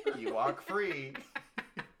 you walk free.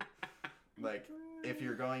 Like, if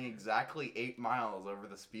you're going exactly 8 miles over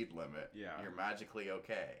the speed limit, Yeah. you're magically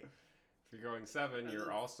okay. If you're going 7,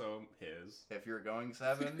 you're also his. If you're going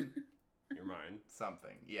 7, You're mine.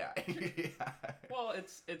 something. Yeah. Yeah. Well,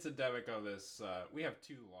 it's endemic of this. We have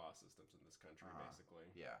 2 law systems in this country, Uh-huh. basically.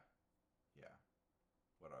 Yeah. Yeah.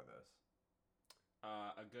 What are those?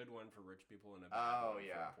 A good one for rich people and a bad one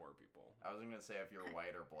for poor people. I was gonna say if you're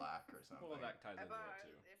white or black or something. Well, that ties into it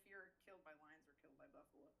too. If you're killed by lions or killed by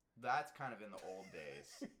buffalo. That's kind of in the old days.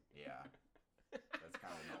 Yeah. That's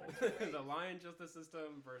kind of in the old days. The lion justice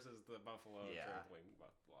system versus the buffalo trampling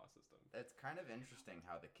law system. It's kind of interesting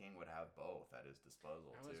how the king would have both at his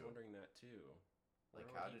disposal, I was wondering that too. Like,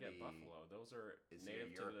 where how would he did get buffalo? Those are is he a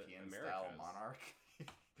native to the European-style Americas. monarch?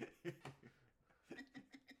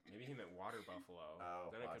 Maybe he meant water buffalo.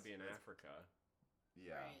 Oh, then it could be in Africa.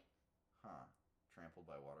 Yeah. Right. Huh. Trampled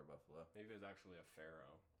by water buffalo. Maybe it was actually a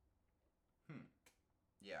pharaoh.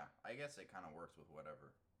 Yeah, I guess it kind of works with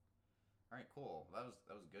whatever. All right, cool. That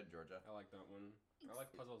was good, Georgia. I like that one. I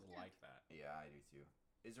like puzzles like that. Yeah, I do too.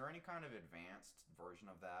 Is there any kind of advanced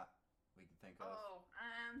version of that we can think of? Oh,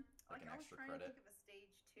 Like an I was extra trying credit? to think of a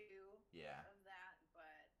stage 2 Yeah. of that,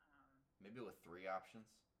 but Maybe with 3 options?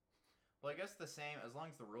 Well, I guess the same, as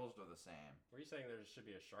long as the rules are the same. Were you saying there should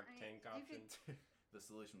be a Shark Tank option? The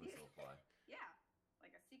solution would still apply. yeah,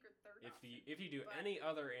 like a secret third If option. you do any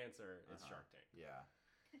other answer, it's Shark Tank. Yeah.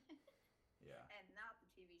 Yeah. And not the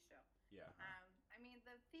TV show. Yeah. I mean,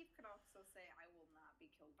 the thief could also say, "I will not be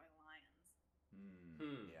killed by lions."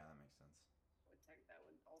 Yeah, that makes sense. That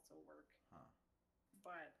would also work. Huh.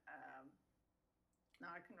 But no,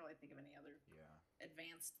 I couldn't really think of any other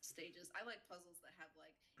advanced stages. I like puzzles that have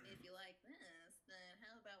like, if you like this, then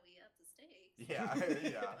how about we up the stakes? Yeah,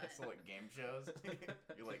 yeah. So like game shows.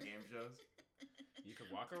 You like game shows? You could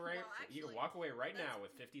walk away. Well, actually, you could walk away right now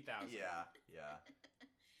with 50,000. Yeah, yeah.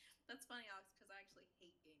 That's funny, Alex, because I actually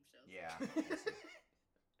hate game shows. Yeah.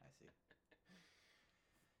 I see.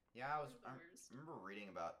 Yeah, I remember reading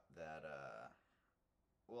about that.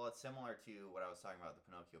 Well, it's similar to what I was talking about, the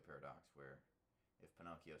Pinocchio paradox, where if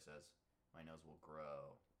Pinocchio says, "My nose will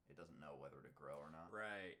grow," it doesn't know whether to grow or not.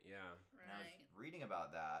 Right. Yeah. Right. And I was reading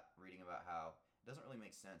about how it doesn't really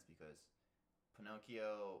make sense because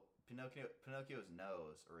Pinocchio's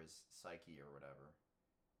nose, or his psyche or whatever,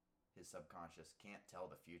 his subconscious can't tell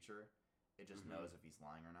the future. It just knows if he's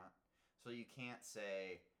lying or not. So you can't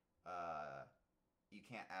say, you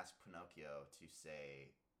can't ask Pinocchio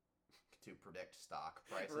to predict stock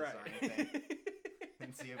prices or anything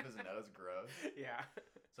and see if his nose grows. Yeah.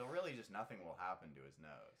 So really just nothing will happen to his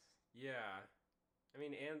nose. Yeah. I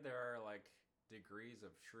mean, and there are like degrees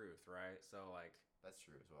of truth, right? So like That's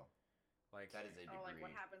true as well. Like that is a degree. Oh, like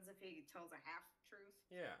what happens if he tells a half truth?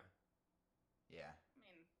 Yeah. Yeah. I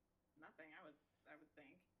mean, nothing. I would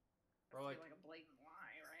think. Or like a blatant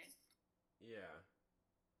lie, right? Yeah.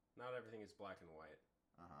 Not everything is black and white.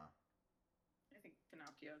 Uh-huh. I think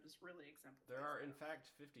Pinocchio just really exemplifies. There are, in fact,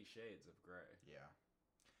 50 shades of gray. Yeah.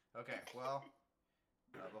 Okay, well,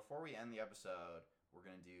 before we end the episode, we're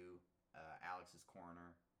going to do Alex's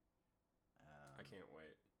Corner. I can't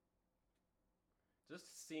wait.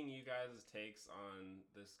 Just seeing you guys' takes on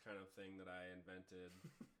this kind of thing that I invented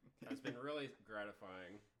has been really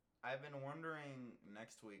gratifying. I've been wondering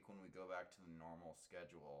next week when we go back to the normal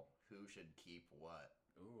schedule, who should keep what.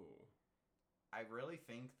 Ooh. I really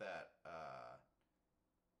think that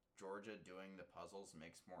Georgia doing the puzzles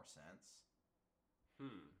makes more sense.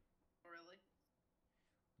 Really?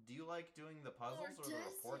 Do you like doing the puzzles or the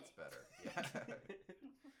reports better? Yeah.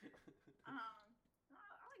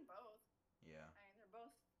 I like both. Yeah. I mean, they're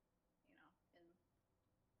both,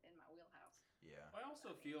 in my wheelhouse. Yeah. I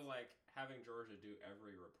also feel like having Georgia do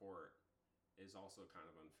every report is also kind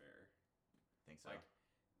of unfair. Think so? Like,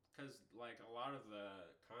 because like a lot of the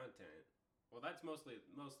content, well, that's most of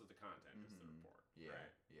the content is the report. Yeah.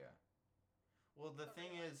 Right? Yeah. Well, the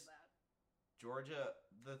thing realize is, that. Georgia,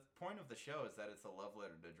 the point of the show is that it's a love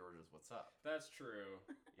letter to Georgia's What's Up. That's true.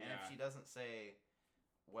 Yeah. And if she doesn't say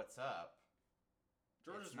What's Up,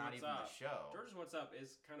 Georgia's it's not What's even Up. the show. Georgia's What's Up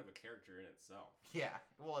is kind of a character in itself. Yeah.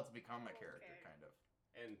 Well, it's become a character, Okay. kind of.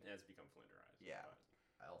 And has become flenderized. Yeah.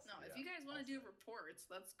 But No, if you guys want to do reports,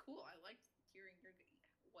 that's cool. I like hearing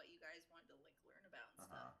what you guys wanted to learn about and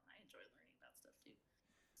stuff. I enjoy learning about stuff too.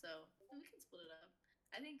 So we can split it up.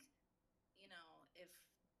 I think, if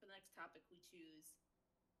for the next topic we choose,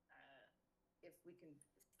 if we can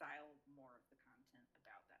style more of the content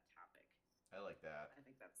about that topic, I like that. I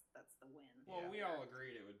think that's the win. Well, Yeah. we all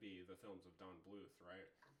agreed it would be the films of Don Bluth, right?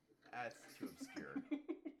 That's too obscure.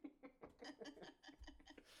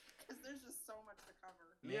 Because there's just so much to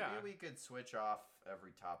cover. Maybe we could switch off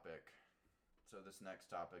every topic. So this next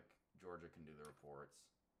topic, Georgia can do the reports.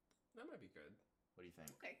 That might be good. What do you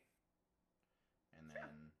think? Okay. And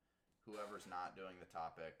then whoever's not doing the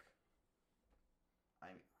topic,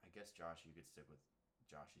 I guess Josh, you could stick with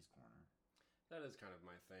Joshy's Corner. That is kind of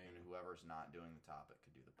my And thing. whoever's not doing the topic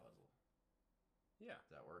could do the puzzle. Yeah.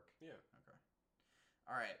 Does that work? Yeah. Okay.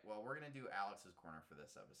 All right, well, we're going to do Alex's Corner for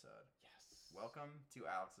this episode. Yes. Welcome to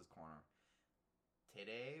Alex's Corner.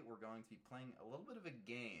 Today, we're going to be playing a little bit of a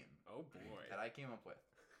game. Oh, boy. That I came up with.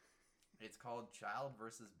 It's called Child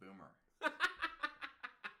versus Boomer.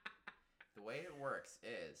 The way it works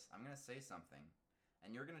is, I'm going to say something,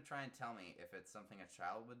 and you're going to try and tell me if it's something a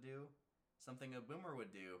child would do, something a boomer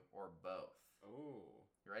would do, or both. Oh.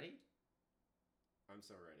 You ready? I'm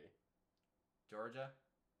so ready. Georgia?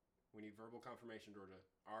 We need verbal confirmation, Georgia.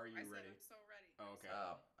 Are you I said ready? I'm so ready. Oh, okay.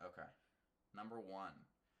 Oh, okay. Number 1.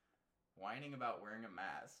 Whining about wearing a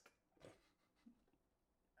mask.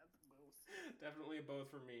 That's both. Definitely a both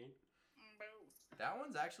for me. Both. That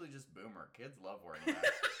one's actually just boomer. Kids love wearing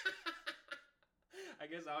masks. I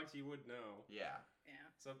guess, Alex, you would know. Yeah. Yeah.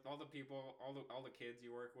 So all the people, all the kids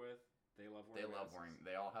you work with, they love wearing They love masks? wearing...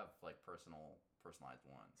 They all have, like, personalized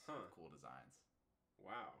ones. Huh. With cool designs.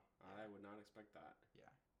 Wow. I would not expect that. Yeah.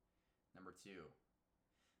 Number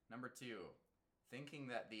 2.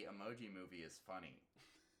 Thinking that the Emoji Movie is funny.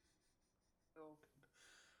 Oh.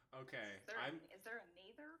 Okay. Is there a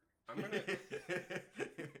neither? I'm gonna...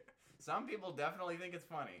 Some people definitely think it's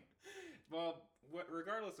funny. Well,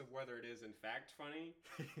 regardless of whether it is in fact funny,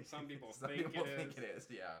 some people think it it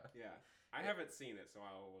is, yeah. Yeah. I haven't seen it, so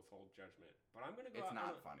I will withhold judgment. But I'm going to go It's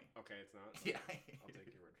out not funny. Okay, it's not? Yeah. I'll take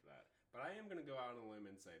your word for that. But I am going to go out on a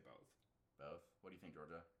limb and say both. Both? What do you think,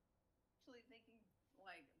 Georgia? Actually thinking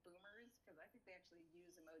like boomers, because I think they actually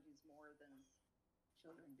use emojis more than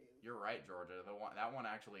children do. You're right, Georgia. That one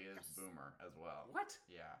actually is boomer as well. What?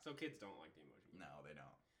 Yeah. So kids don't like the emoji. No, they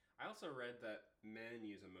don't. I also read that men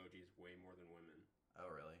use emojis way more than women. Oh,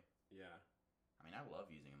 really? Yeah. I mean, I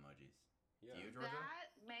love using emojis. Yeah. Do you, Georgia?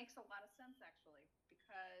 That makes a lot of sense, actually,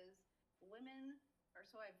 because women, or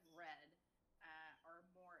so I've read, are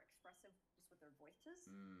more expressive just with their voices.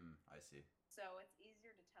 I see. So it's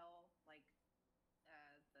easier to tell, like,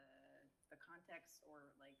 the context or,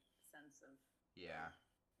 like, sense of Yeah.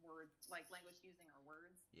 words, like language using or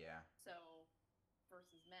words. Yeah. So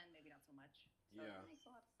versus men, maybe not so much. So Yeah. that makes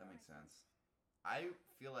a lot of sense. That makes sense. I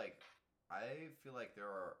feel like there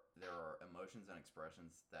are emotions and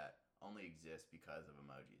expressions that only exist because of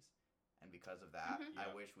emojis. And because of that, Mhm. I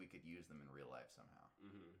Yeah. wish we could use them in real life somehow.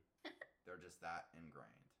 Mm-hmm. They're just that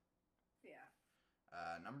ingrained. Yeah.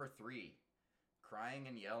 Number 3, crying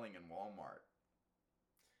and yelling in Walmart.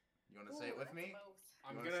 You want to say Ooh, it with that's me? both.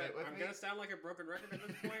 I'm wanna say it with me? gonna sound like a broken record at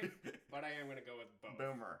this point, but I am gonna go with both.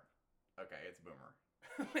 Boomer. Okay, it's boomer.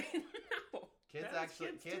 No. Kids That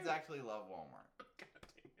is actually love Walmart. God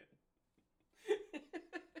dang it.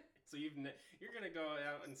 So you're gonna go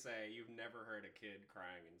out and say you've never heard a kid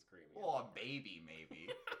crying and screaming. Well, a baby maybe.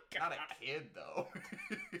 Not a kid though.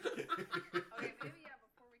 Okay, maybe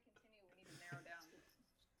before we continue, we need to narrow down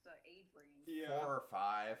the age range. Yeah. 4 or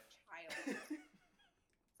 5. Child.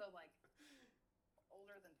 So like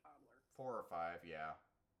older than toddler. 4 or 5, yeah.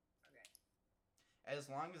 Okay. As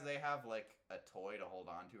long as they have like a toy to hold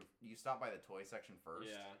on to. You stop by the toy section first,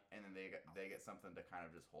 Yeah. and then they get something to kind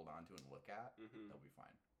of just hold on to and look at. Mhm. They'll be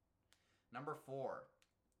fine. Number 4.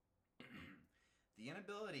 The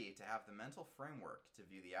inability to have the mental framework to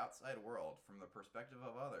view the outside world from the perspective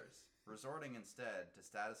of others, resorting instead to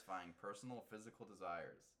satisfying personal physical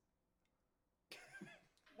desires.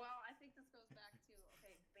 Well, I think this goes back to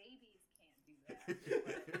babies can't do that.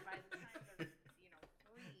 But by the time they're 3,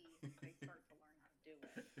 they start to learn how to do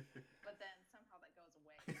it. But then somehow that goes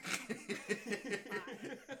away. 5,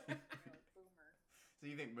 so boomer So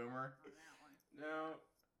you think boomer? on that one. No,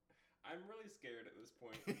 I'm really scared at this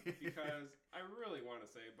point because I really want to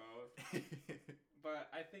say both, but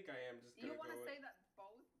I think I am just Do gonna you want go to with say that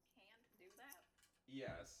both can't do that?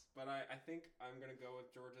 yes. But I think I'm gonna go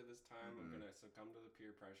with Georgia this time. I'm Mhm. gonna succumb to the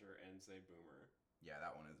peer pressure and say boomer. Yeah,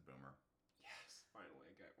 that one is boomer. Yes, finally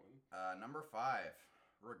I get one. Number 5.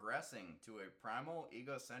 Regressing to a primal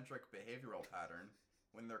egocentric behavioral pattern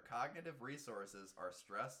when their cognitive resources are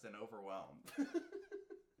stressed and overwhelmed.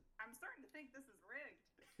 I'm starting to think this is rigged.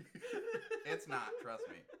 It's not, trust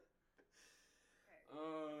me. Okay.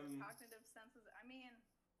 Cognitive senses. I mean,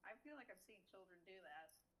 I feel like I've seen children do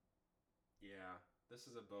that. Yeah, this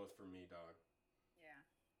is a both for me, dog. Yeah.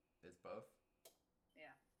 It's both?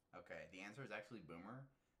 Yeah. Okay, the answer is actually boomer.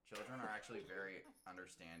 Children are actually very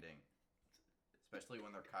understanding, especially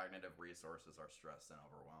when their cognitive resources are stressed and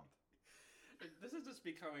overwhelmed. This is just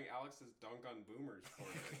becoming Alex's dunk on boomers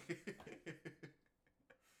corner.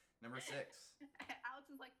 Number 6. Alex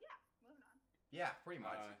is like, yeah, moving on. Yeah, pretty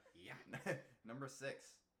much. Yeah. Number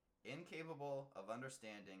 6. Incapable of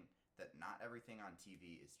understanding that not everything on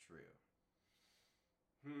TV is true.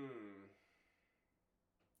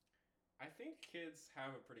 I think kids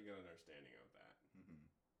have a pretty good understanding of that. Mm-hmm.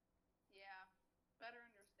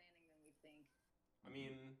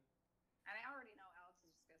 mean, And I already know Alex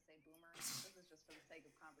is just gonna say boomer. This is just for the sake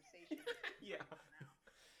of conversation. yeah. Now.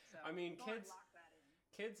 So I mean, go and kids- lock that in.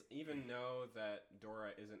 Kids even know that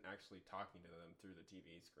Dora isn't actually talking to them through the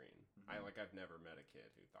TV screen. I've never met a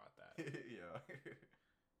kid who thought that. Yeah.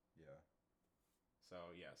 Yeah.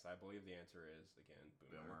 So yes, I believe the answer is again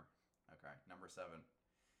boomer. Okay. Number 7.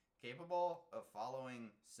 Capable of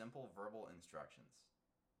following simple verbal instructions.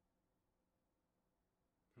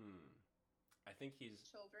 I think he's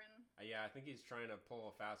Children. I think he's trying to pull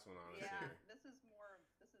a fast one on us Yeah, here.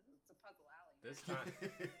 it's a puzzle alley. This time,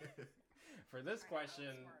 for this Trying to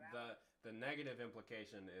question, outsmart the Alex. the negative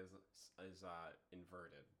implication is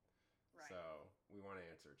inverted. Right. So we want to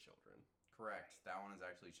answer children. Correct. Right. That one is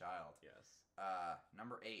actually child. Yes.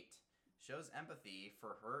 Number 8. Shows empathy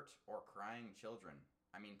for hurt or crying children.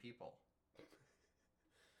 I mean people.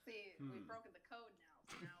 See, we've broken the code now,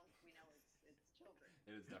 so now we know it's children.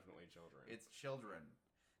 It is definitely children. It's children.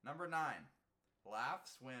 Number 9.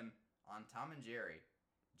 Laughs when, on Tom and Jerry,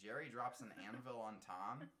 Jerry drops an anvil on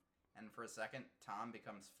Tom, and for a second, Tom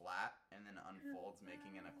becomes flat and then unfolds,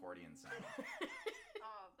 making an accordion sound.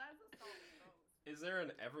 Oh, that's a solid both. Is there an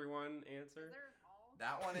everyone answer? Is there an all?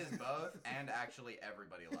 That one is both, and actually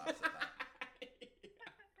everybody laughs at that.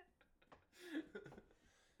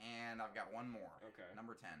 And I've got one more. Okay.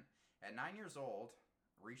 Number 10. At 9 years old,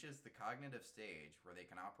 reaches the cognitive stage where they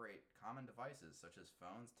can operate common devices such as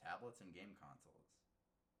phones, tablets, and game consoles.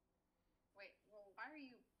 Wait, well, why are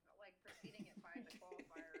you preceding it by the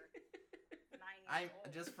qualifier 9 years old?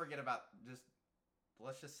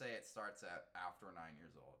 Let's just say it starts at after 9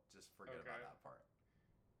 years old. Just forget Okay. about that part.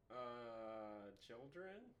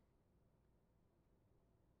 Children?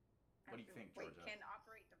 What do you think, Georgia? Wait, can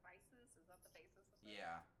operate devices? Is that the basis of it?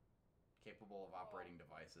 Yeah. Capable of operating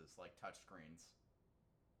devices like touchscreens.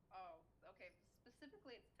 Oh, okay.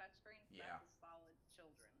 Specifically, it's touchscreen. So Yeah. That's a solid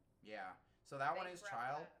children. Yeah. So that one They is graph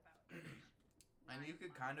child. that about And 9 you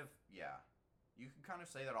could months. kind of, yeah. You could kind of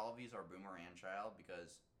say that all of these are boomer and child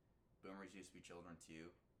because boomers used to be children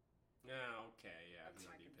too. Yeah, okay, yeah, That's I'm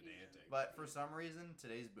my not be confusion. pedantic. But for some reason,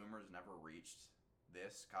 today's boomers never reached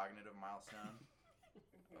this cognitive milestone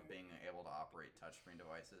of being able to operate touchscreen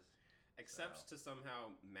devices. Except So. to somehow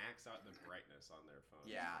max out the brightness on their phone.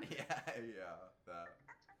 Yeah, yeah. That,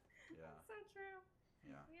 yeah, That's so true.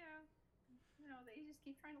 yeah. Yeah. They just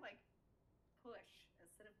keep trying to push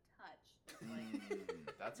instead of touch.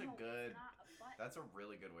 It's That's a no, good. It's not a button. That's a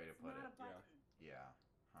really good way to It's put not a it. button. Yeah.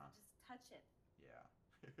 Huh. Just touch it. Yeah.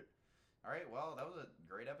 All right. Well, that was a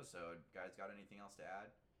great episode. Guys, got anything else to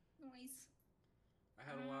add? Noise. I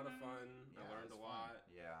had a lot of fun. I Yeah, learned it's a fun. lot.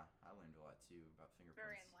 Yeah, I learned a lot too about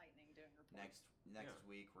Very fingerprints. enlightening doing reports. Next Yeah.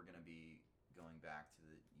 week we're gonna be going back to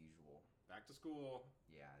the usual, Back to school.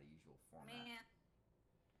 the usual format. Man.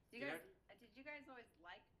 Did I- Did you guys always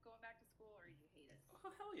like going back to school, or you hate it? Oh,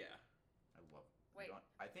 hell yeah. I love. Wait.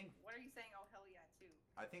 I think What are you saying? Oh, hell yeah, too.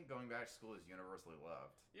 going back to school is universally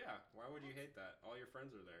loved. Yeah, why would you hate that? All your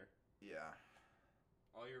friends are there. Yeah,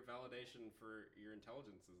 All your validation for your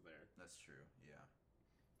intelligence is there. that's true. Yeah,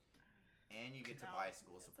 and you get to No, buy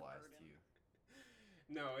school it's a supplies burden. too.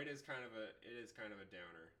 No, it is kind of a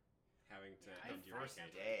downer having to Yeah, The endure first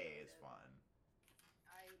never day enjoyed is it. fun.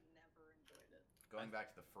 I never enjoyed it. Going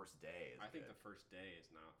back to the first day is. I think good. the first day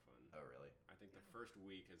is not fun. Oh really? I think the first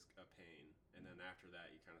week is a pain, and then after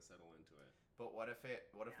that, you kind of settle into it. But what if the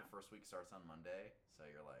Yeah. first week starts on Monday? So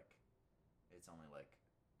you're like, it's only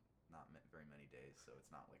not very many days, so it's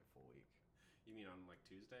not like a full week. You mean on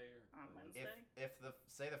Tuesday or On or Wednesday? If the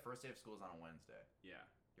first day of school is on a Wednesday, Yeah,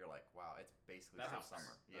 you're like, wow, it's basically that still helps.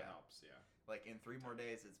 summer. That Yeah, helps. Yeah. like in 3 more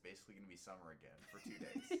days, it's basically gonna be summer again for 2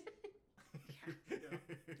 days.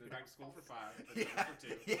 Then back to school for 5. Then Yeah. for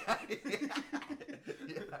 2.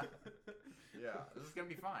 Yeah, this is gonna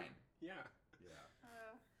be fine. Yeah. Yeah.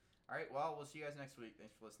 Uh, All right. Well, we'll see you guys next week.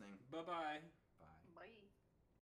 Thanks for listening. Bye bye.